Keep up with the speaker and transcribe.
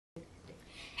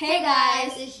Hey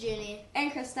guys, it's Junie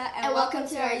and Christa, and welcome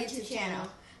to our YouTube channel.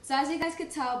 So as you guys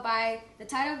could tell by the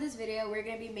title of this video, we're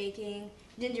going to be making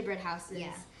gingerbread houses.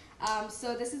 Yeah.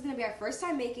 So this is going to be our first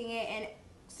time making it, and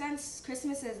since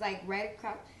Christmas is like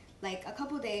like a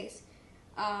couple days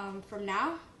from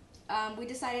now, we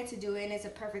decided to do it, and it's a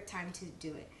perfect time to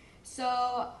do it.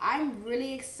 So I'm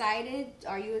really excited.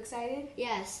 Are you excited?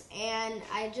 Yes, and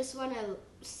I just want to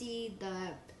see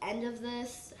the end of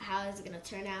this, how it's gonna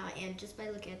turn out, and just by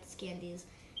looking at these candies,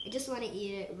 I just want to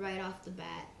eat it right off the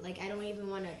bat. Like, I don't even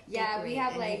want to. Yeah, we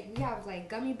have like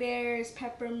gummy bears,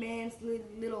 peppermints,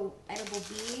 little edible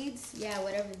beads. Yeah,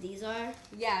 whatever these are.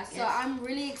 Yeah, so yes. I'm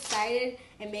really excited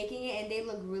and making it, and they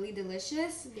look really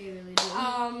delicious. They really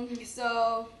do.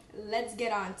 So let's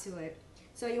get on to it.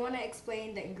 So you want to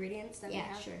explain the ingredients that we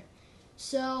have? Yeah, sure.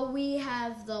 So we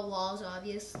have the walls,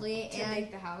 obviously, to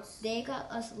make the house. They got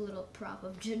us a little prop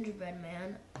of gingerbread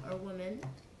man or woman,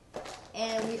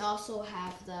 and we also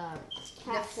have the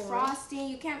frosting.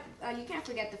 You can't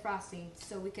forget the frosting,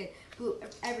 so we could glue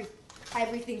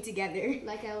everything together.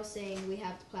 Like I was saying, we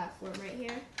have the platform right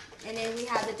here, and then we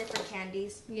have the different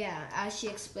candies. Yeah, as she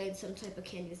explained, some type of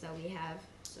candies that we have.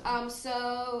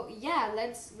 So yeah,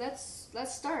 let's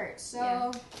start. So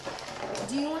yeah.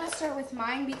 Do you want to start with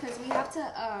mine, because we have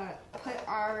to put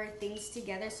our things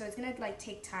together, so it's gonna like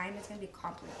take time. It's gonna be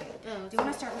complicated. Oh, do you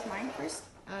want to start with mine first?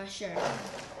 Sure.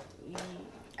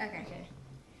 Okay.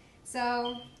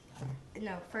 So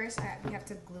no, first we have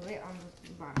to glue it on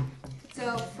the bottom.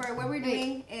 So for what we're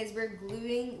doing is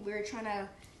we're trying to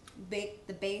bake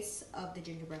the base of the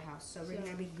gingerbread house. So we're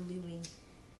gonna be gluing.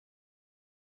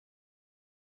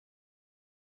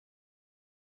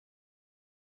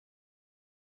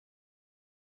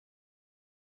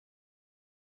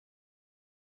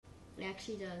 It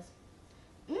actually does.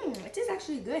 It is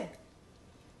actually good.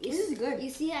 This is good.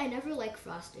 You see, I never like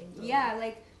frosting. Yeah,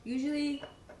 like usually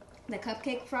the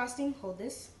cupcake frosting, hold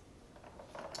this.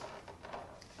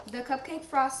 The cupcake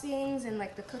frostings and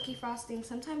like the cookie frosting,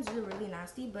 sometimes they're really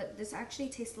nasty, but this actually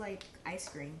tastes like ice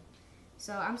cream.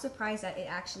 So I'm surprised that it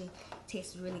actually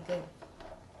tastes really good.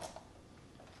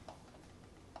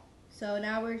 So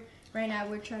now we're trying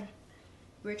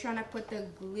to put the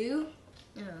glue.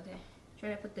 Oh, okay.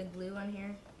 Trying to put the glue on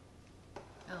here.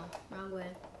 Oh, wrong way.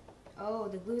 Oh,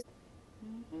 the glue.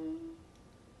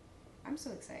 I'm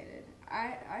so excited.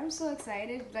 I'm so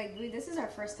excited. Like, this is our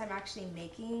first time actually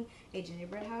making a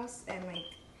gingerbread house, and like,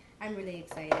 I'm really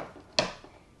excited.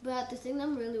 But the thing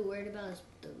I'm really worried about is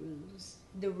the roofs.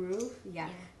 The roof? Yeah.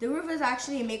 The roof is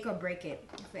actually a make or break it.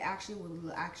 If it actually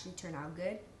will actually turn out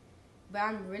good. But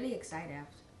I'm really excited.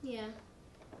 Yeah.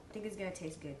 I think it's gonna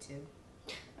taste good too.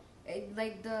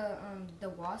 Like the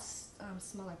walls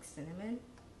smell like cinnamon.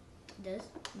 It does?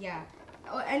 Yeah.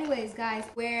 Oh, anyways, guys,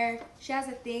 where she has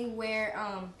a thing where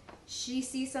she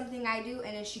sees something I do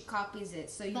and then she copies it.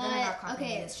 So you're not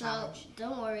copying this challenge.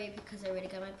 Don't worry, because I already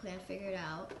got my plan figured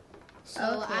out.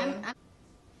 So okay.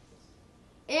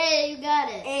 Hey, you got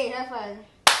it. Hey, have fun.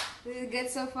 This is good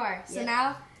so far. So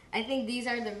now I think these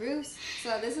are the roofs.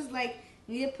 So this is like,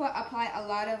 you need to apply a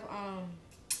lot of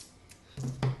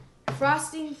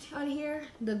frosting on here,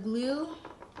 the glue.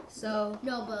 So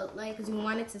no, but like, because we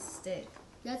want it to stick.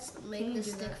 Let's make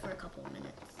this stick for a couple of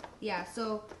minutes. Yeah.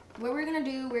 So what we're gonna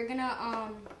do, we're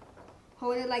gonna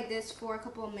hold it like this for a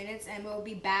couple of minutes, and we'll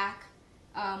be back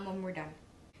when we're done.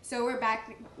 So we're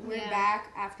back. We're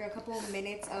back after a couple of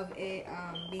minutes of it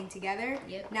being together.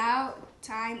 Yep. Now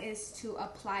time is to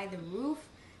apply the roof.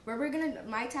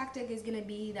 My tactic is gonna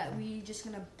be that we just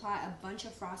gonna apply a bunch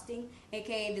of frosting,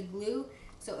 aka the glue,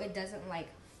 so it doesn't like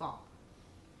fall.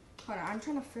 Hold on, I'm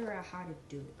trying to figure out how to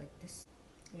do it like this.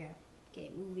 Yeah.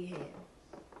 Okay, move your head.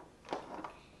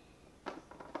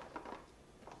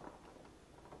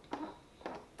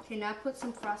 Okay, now put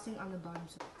some frosting on the bottom.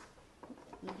 So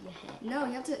move your head. No,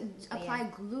 you have to apply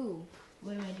glue.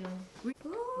 What am I doing?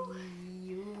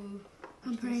 Ooh.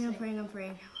 I'm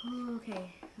praying. Oh,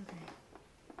 okay.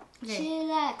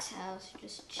 Chillax, house.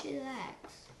 Just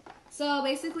chillax. So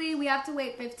basically, we have to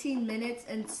wait 15 minutes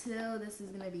until this is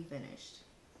gonna be finished.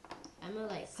 I'm gonna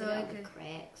like put out the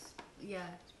cracks. Yeah,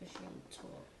 especially on the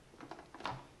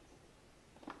top.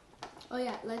 Oh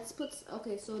yeah, let's put.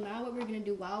 Okay, so now what we're gonna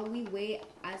do while we wait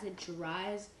as it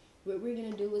dries, what we're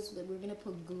gonna do is we're gonna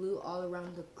put glue all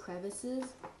around the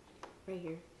crevices, right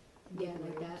here. Yeah,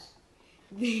 like that.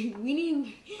 We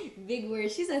need big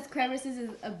words. She says crevices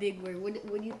is a big word. What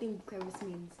do you think crevice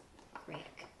means?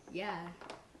 Crack. Yeah.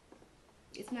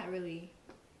 It's not really.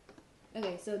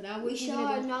 Okay, so now we show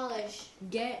our knowledge.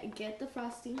 Get the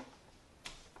frosting.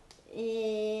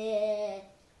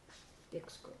 Big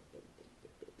scoop.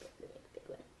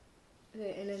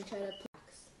 Okay, and then try to put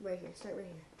right here. Start right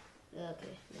here.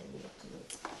 Okay, then we have to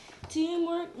move.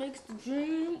 Teamwork makes the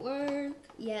dream work.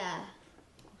 Yeah.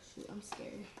 Oh, shoot, I'm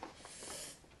scared.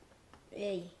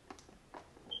 Hey.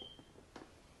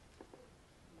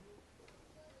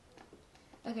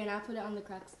 Okay, now put it on the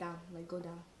cracks down. Like, go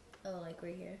down. Oh, like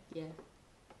right here? Yeah.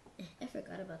 I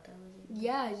forgot about that one.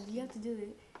 Yeah, you have to do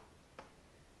it.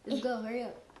 Let's go, hurry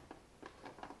up.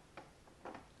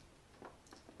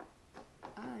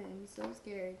 I am so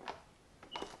scared.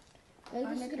 I'm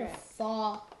On just the gonna crack.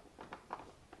 fall.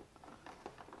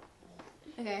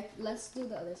 Okay, let's do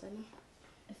the other side now.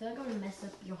 I feel like I'm gonna mess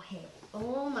up your hand.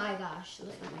 Oh my gosh,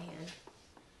 look at my hand.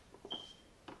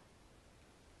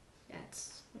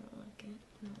 That's, I don't like it.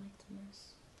 I don't like the mess.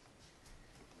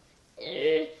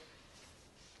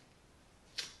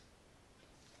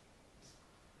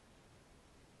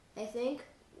 I think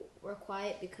we're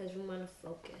quiet because we want to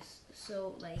focus.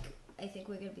 So, like, I think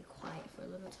we're gonna be quiet for a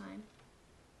little time.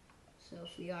 So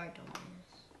if we are, don't mind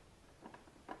us.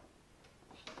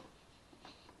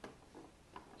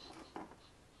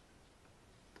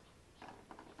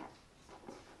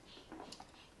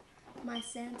 My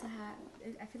Santa hat,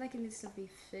 I feel like it needs to be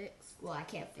fixed. Well, I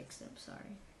can't fix them,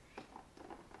 sorry.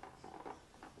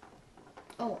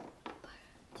 Oh.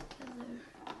 Together.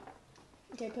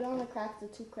 Okay, put on the cracks, the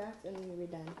 2 cracks, and then we're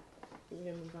done. We're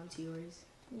gonna move on to yours.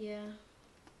 Yeah.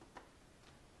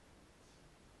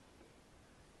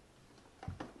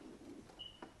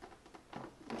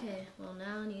 Okay, well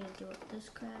now I need to do up this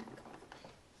crack.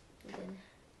 And then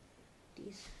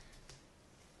these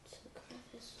 2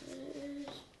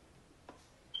 crevices.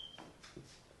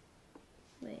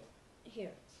 Wait,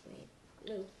 here. Wait.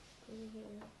 No. Over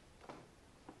here.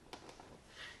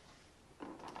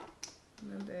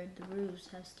 Remember, the roofs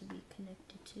has to be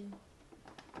connected too.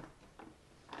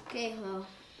 Okay, well,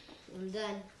 I'm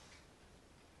done.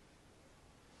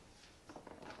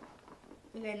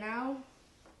 Okay, now.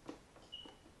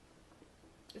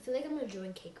 I feel like I'm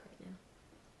enjoying cake right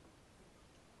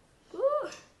now. Ooh,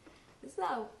 it's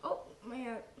not. Oh, my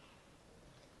hand.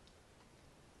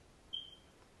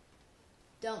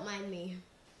 Don't mind me.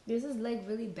 This is like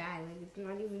really bad. Like it's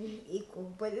not even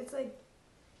equal, but it's like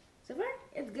so far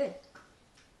it's good.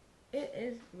 It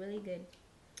is really good.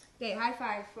 Okay, high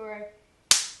five for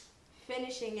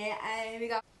finishing it, and we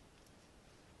got.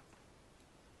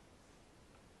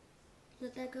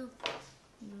 Let that go.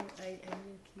 No, I'm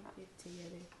gonna keep it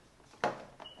together.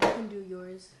 I can do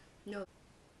yours. No.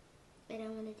 But I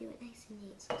want to do it nice and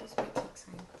neat, so this might take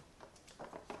time.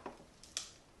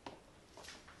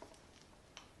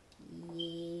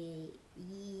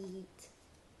 Yeet.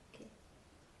 Okay.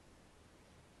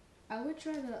 I would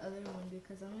try the other one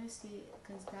because I want to see,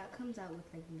 because that comes out with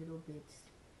like little bits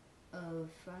of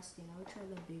frosting. I would try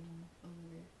the big one over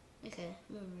there. Okay,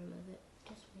 I'm gonna remove it.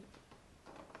 Just wait.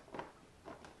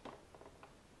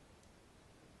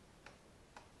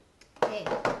 Okay.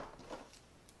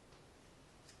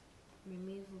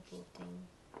 Removable thing.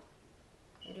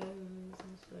 I don't remove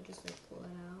them, so I just like pull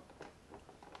it out.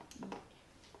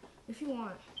 If you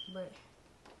want, but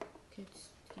you can just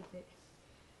keep it.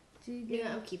 Do you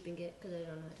Yeah, I'm keeping it because I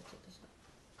don't know how to take this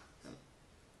off.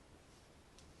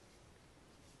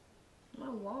 My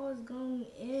wall is going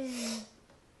in.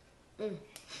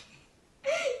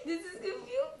 This is gonna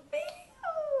be a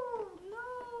fail.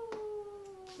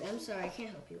 No. I'm sorry, I can't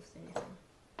help you with anything.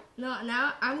 No,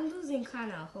 now I'm losing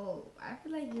kind of hope. I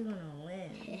feel like you're gonna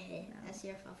win. That's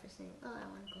your fault for saying, oh, I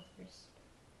want to go first.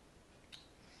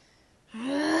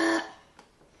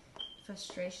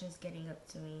 Frustration's getting up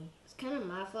to me. It's kind of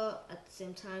my fault at the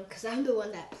same time because I'm the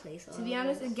one that plays all To be of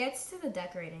honest, this. it gets to the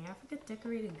decorating. If I get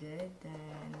decorated good,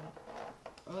 then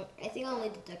I think only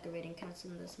the decorating counts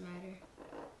in this matter.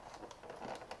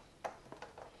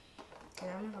 okay,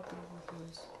 I'm gonna help you with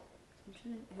yours. I'm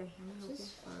trying to. Okay, I'm gonna help This you.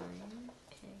 is fine.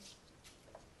 Okay.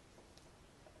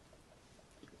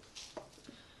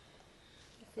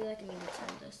 I feel like I need to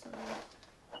turn this on.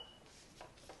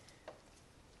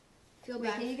 Feel Wait,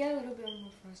 bad. can you get a little bit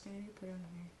more frosting? I need to put it on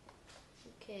here.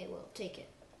 Okay, well, take it.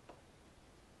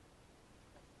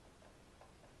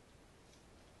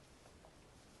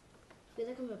 I feel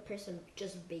like I'm a person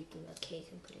just baking a cake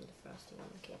and putting the frosting on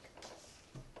the cake.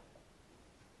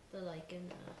 But like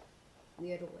in a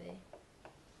weird way.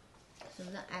 So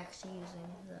I'm not actually using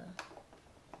the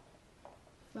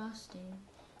frosting.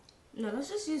 No, let's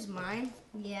just use mine.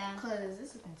 Yeah. Because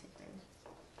this is going to take forever.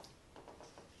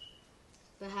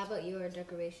 But how about your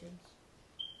decorations?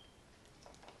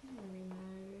 Doesn't really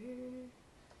matter.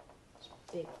 It's a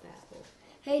big fat hole.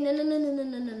 Hey, no.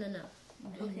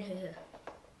 Okay.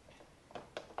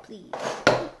 Please.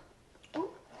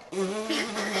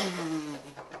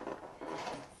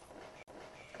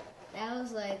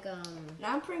 like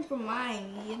Now I'm praying for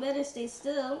mine. You better stay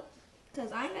still,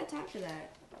 cause I ain't got time for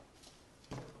that.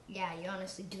 Yeah, you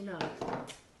honestly do not.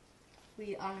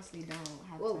 We honestly don't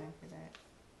have Whoa. time for that.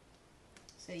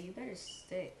 So you better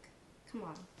stick. Come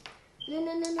on.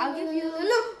 No. I'll give you.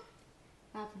 No.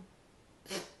 What happened?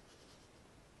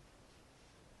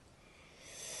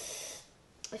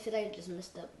 I feel like I just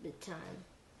messed up big time.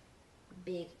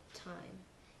 Big time.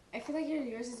 I feel like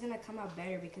yours is gonna come out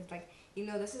better because, like, you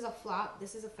know, this is a flop.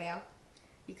 This is a fail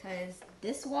because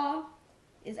this wall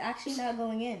is actually not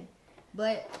going in.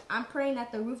 But I'm praying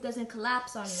that the roof doesn't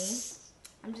collapse on me.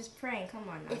 I'm just praying. Come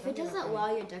on now. If it doesn't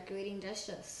while you're decorating, that's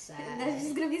just sad. That's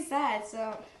just gonna be sad.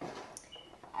 So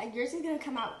yours is gonna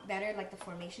come out better. Like the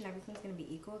formation, everything's gonna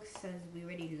be equal because we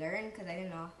already learned. Because I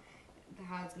didn't know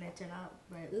how it's gonna turn out,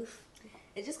 but Oof.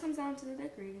 it just comes down to the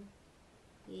decorating.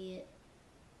 Yeah.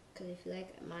 Because I feel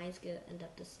like mine's gonna end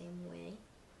up the same way,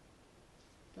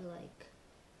 but like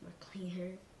more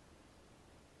cleaner.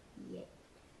 Yeah.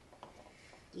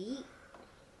 Yeet.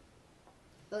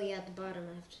 Oh yeah, at the bottom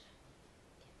I have to.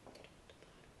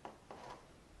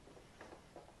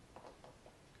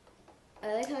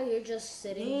 I like how you're just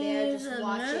sitting there, just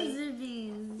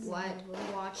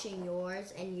watching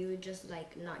yours, and you just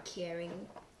like not caring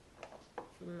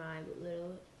for my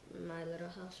little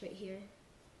house right here.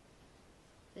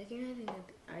 Like you're having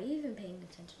are you even paying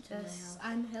attention to my house?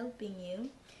 I'm helping you,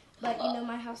 but you know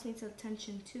my house needs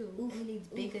attention too. Oof, It needs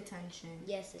big attention.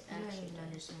 Yes, it I don't actually even does.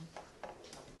 understand.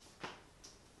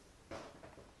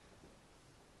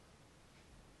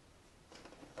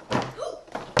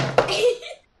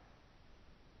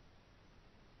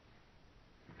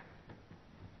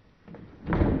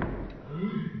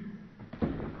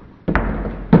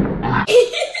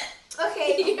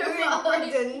 Okay,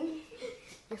 we're done.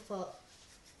 Your fault.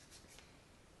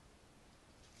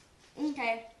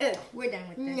 Okay, we're done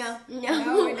with this. No,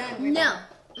 we're done. We're no. done.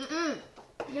 Mm-mm.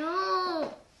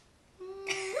 No.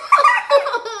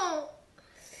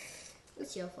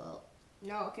 It's your fault.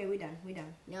 No, okay, we done. We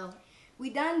done. No. We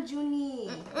done, Junie.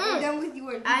 We're done with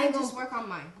yours. I We just work on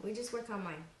mine. We just work on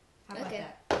mine. How about Okay.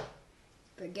 that?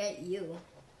 Forget you.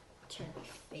 Turn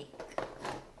fake.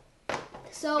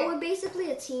 So Okay. we're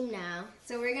basically a team now.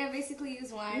 So we're gonna basically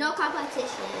use one. No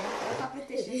competition. No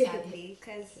competition, sadly,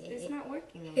 because it's not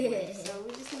working anymore. So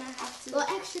we're just gonna have to. Well,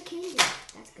 extra candy.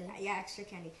 That's good. Yeah, extra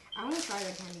candy. I want to try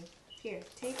the candy. Here,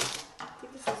 take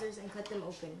the scissors and cut them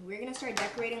open. We're gonna start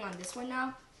decorating on this one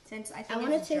now, since I think I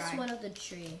want to it's taste dry. one of the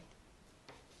tree.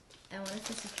 I want to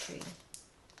taste a tree.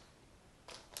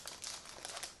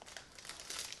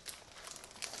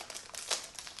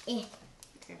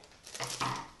 Okay.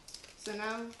 So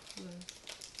now,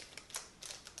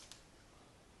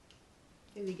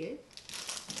 is it good?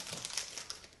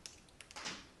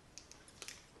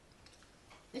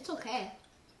 It's okay.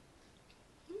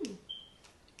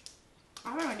 I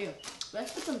have an idea.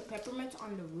 Let's put some peppermints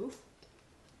on the roof.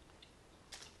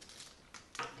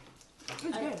 It's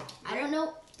good. I don't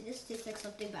know. This tastes like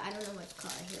something, but I don't know what it's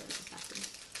called. I hear this happening.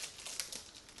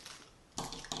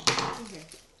 Okay.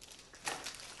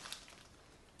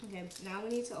 Okay, now we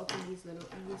need to open these little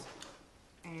ends,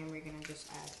 and we're gonna just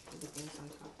add the things on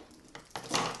top.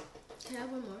 Can I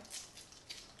have one more?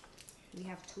 We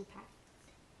have 2 packs,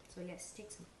 so yes,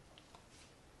 take some.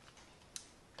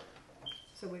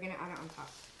 So we're gonna add it on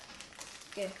top.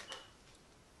 Okay.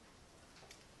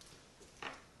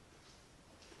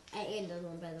 I ate another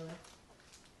one, by the way.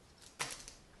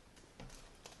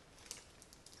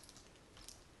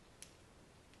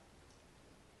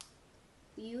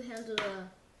 You handle the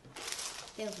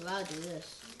things while I do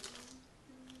this.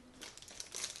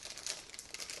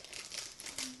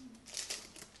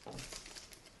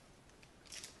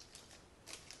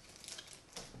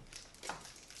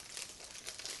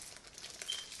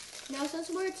 Now, since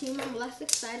we're a team, I'm less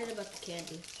excited about the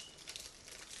candy.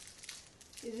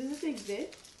 Does this taste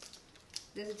good?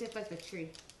 Does it taste like the tree?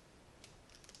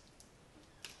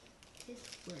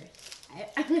 It's worse.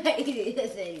 I'm not eating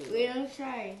this anymore. We don't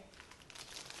try.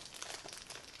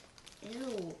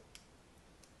 Ew.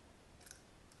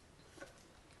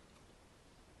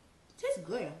 It tastes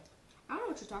good. I don't know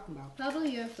what you're talking about. Probably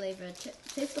your flavor.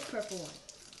 Taste the purple one.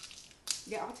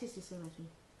 Yeah, I'll taste the same as me.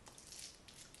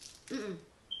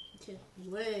 It tastes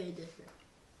way different.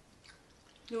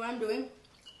 You know what I'm doing?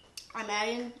 I'm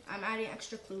adding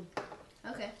extra glue.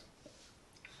 Okay.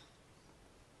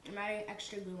 I'm adding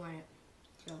extra glue on it.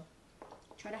 So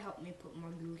try to help me put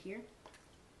more glue here.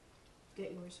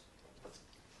 Get yours.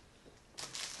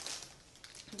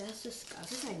 That's This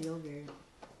disgusting. is like yogurt.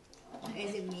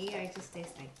 Is it me or it just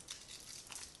tastes like?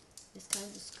 It's kind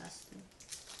of disgusting.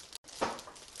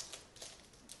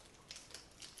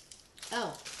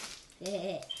 Oh.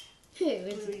 Yeah.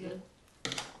 It's really good.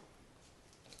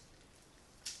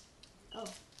 Oh.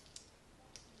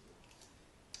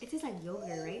 It tastes like yogurt,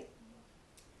 right?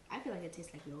 I feel like it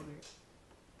tastes like yogurt.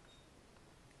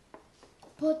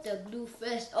 Put the glue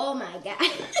first. Oh my god.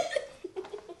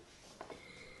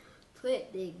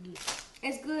 Put the glue.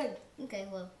 It's good. Okay,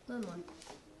 well, one more.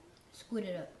 Squid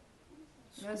it up.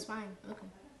 That's fine. Okay.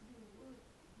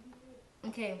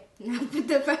 Okay, now put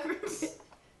the peppermint.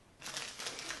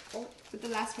 Oh, put the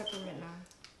last peppermint now.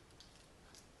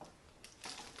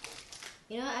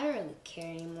 You know, I don't really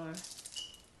care anymore.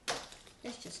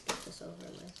 Let's just get this over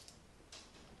with.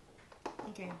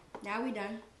 Okay, now we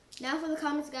done. Now for the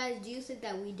comments, guys. Do you think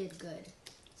that we did good?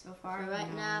 So far, For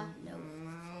right now, no.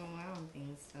 No, I don't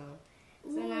think so.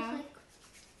 Ooh, So now,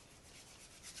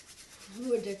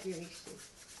 more decorations.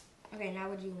 okay, now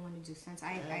what do you want to do? Since you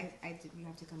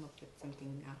have to come up with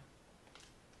something now.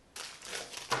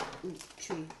 Ooh,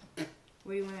 tree.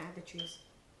 Where do you want to add the trees?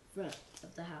 Front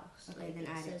of the house. Okay, like then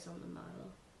add it. says on the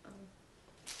model.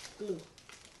 Glue.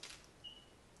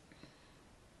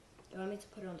 Do you want me to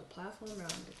put it on the platform or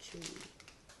on the tree?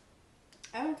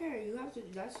 I don't care. You have to.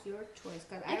 That's your choice.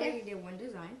 Cause I Okay. already did one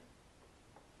design.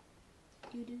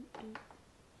 You do.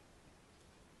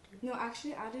 No,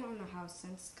 actually, add it on the house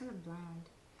since it's kind of bland.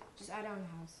 Just add it on the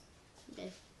house.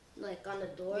 Okay. Like on the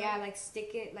door? Yeah, like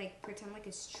stick it. Like pretend like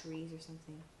it's trees or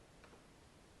something.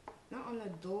 Not on the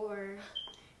door.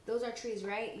 Those are trees,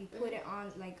 right? You put it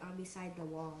on like on beside the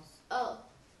walls. Oh.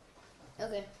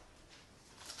 Okay.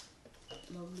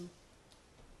 More glue.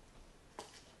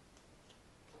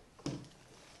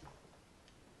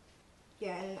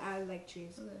 Yeah, and I like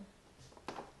trees. Okay.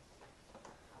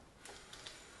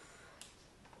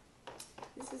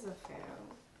 This is a fail.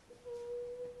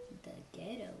 The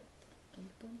ghetto. Boom,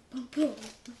 boom, boom, boom.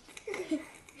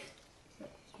 The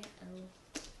ghetto.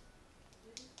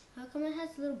 How come it has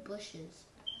little bushes?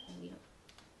 And we don't.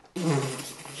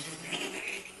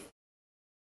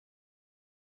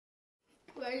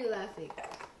 Why are you laughing? Cause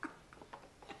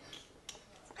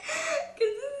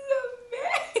this is a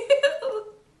fail.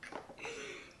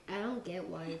 I don't get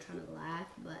why you're trying to laugh,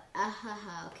 but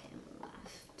ahaha, okay, I'm gonna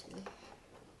laugh too.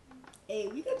 Hey,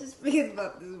 we got just forget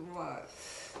about this one.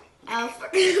 I'll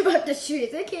forget about the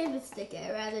trees. I can't even stick it.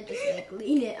 I'd rather just like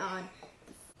lean it on.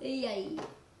 Yay.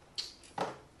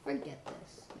 Forget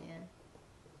this, man.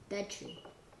 That tree.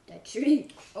 That tree.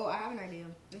 Oh, I have an idea.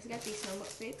 Let's get these snowball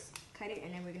sticks, cut it,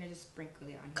 and then we're gonna just sprinkle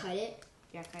it on here. Cut it.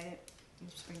 Yeah, cut it and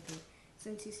sprinkle it.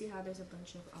 Since you see how there's a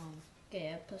bunch of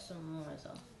Okay, I put some more as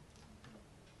well.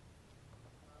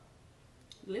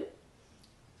 glue.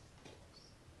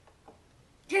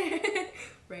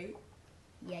 Right?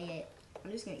 Yeah.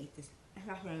 I'm just gonna eat this. It's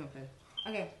not really okay.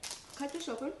 Okay, cut this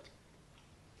open.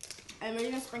 And we're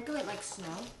gonna sprinkle it like snow.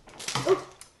 Oh.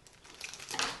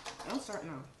 Don't start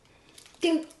now.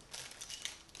 Ding.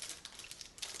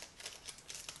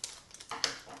 I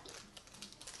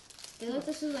feel like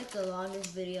this is like the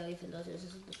longest video, even though this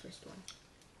is the first one.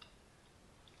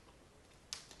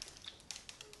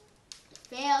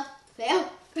 Fail. No,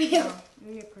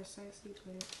 you need to precisely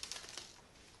put it.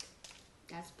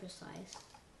 That's precise.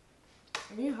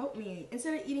 And you help me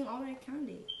instead of eating all that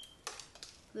candy. I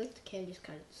feel like the candy's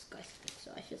kind of disgusting,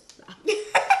 so I should stop.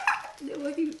 Then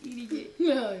why are you eating it?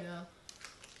 No.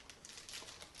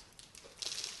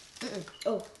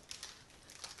 Oh.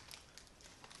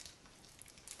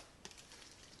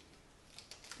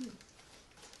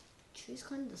 Tree's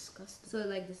kind of disgusting. So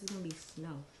like this is gonna be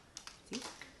snow. See?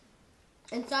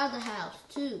 Inside the house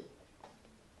too.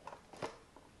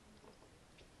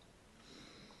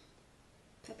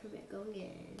 Peppermint, go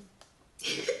again.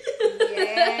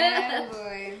 Yeah,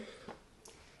 boy.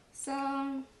 So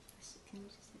can we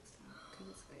just like stop?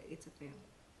 Cause it's a fail.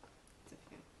 It's a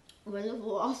fail. When the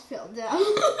walls fell down.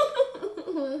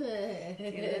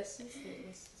 Okay, let's just bring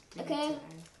it Okay. to the end.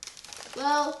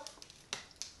 Well,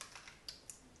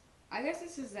 I guess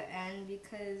this is the end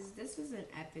because this was an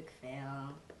epic fail.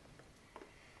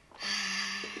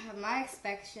 My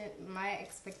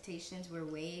expectations were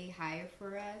way higher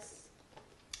for us,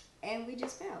 and we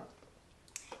just failed.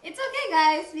 It's okay,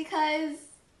 guys, because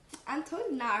I'm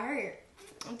totally not hurt.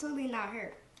 I'm totally not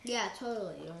hurt. yeah,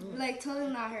 totally. Like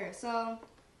totally not hurt. So,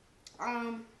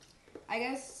 I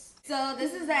guess so.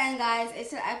 This is the end, guys.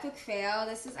 It's an epic fail.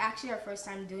 This is actually our first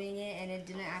time doing it, and it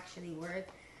didn't actually work.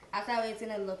 I thought it was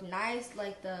gonna look nice,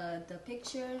 like the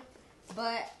picture,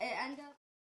 but it ended up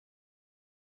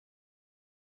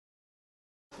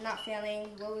not failing.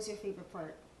 What was your favorite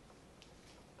part?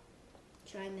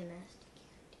 Trying the nasty.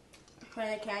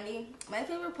 Trying the candy. My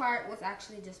favorite part was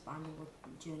actually just bonding with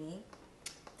Junie.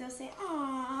 they'll say,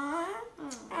 "Aww."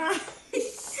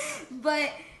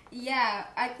 But yeah,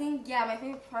 I think my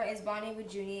favorite part is bonding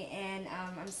with Junie, and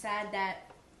I'm sad that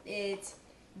it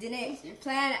didn't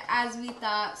plan as we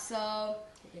thought. So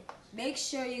make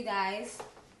sure you guys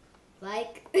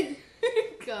like,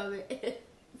 comment,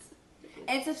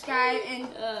 and subscribe and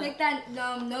click that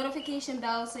notification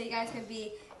bell so you guys can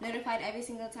be notified every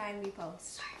single time we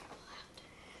post.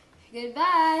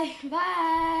 Goodbye.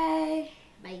 Bye.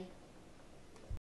 bye.